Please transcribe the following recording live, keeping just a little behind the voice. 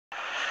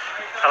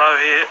Hello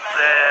here,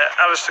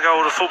 Alistair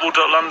Gold of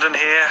Football.London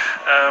here,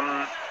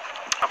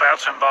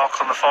 about to embark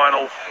on the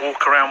final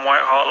walk around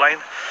White Hart Lane.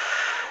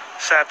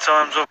 Sad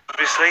times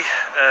obviously,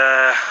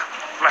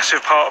 massive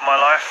part of my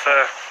life,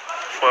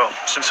 well,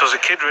 since I was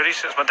a kid really,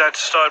 since my dad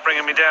started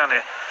bringing me down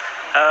here.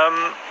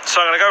 So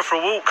I'm going to go for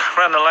a walk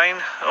around the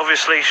lane,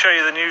 obviously show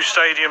you the new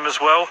stadium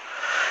as well,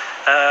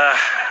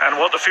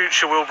 and what the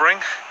future will bring.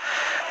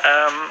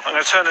 I'm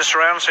going to turn this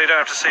around so you don't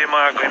have to see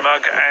my ugly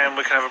mug, and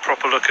we can have a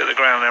proper look at the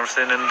ground and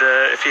everything. And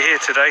if you're here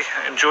today,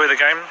 enjoy the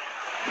game.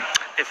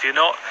 If you're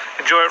not,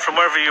 enjoy it from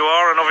wherever you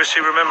are, and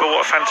obviously remember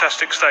what a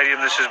fantastic stadium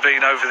this has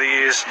been over the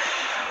years.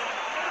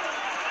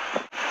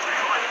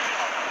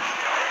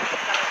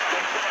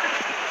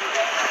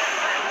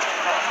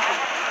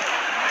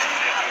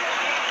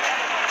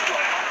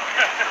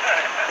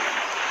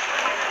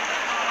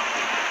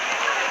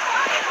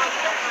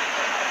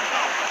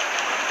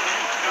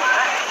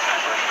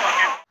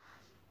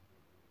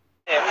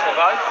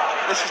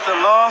 This is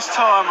the last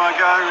time I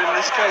go in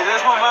this case.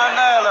 There's my man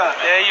now, look.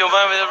 Yeah, your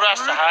man with the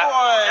Rasta hat.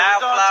 Boy, we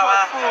don't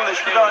talk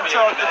foolish, we don't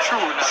talk the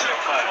truth.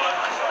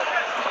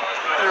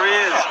 There he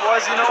is.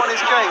 Why is he not on his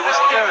gate? What's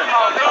he doing?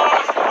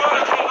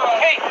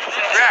 Hey!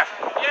 Yeah!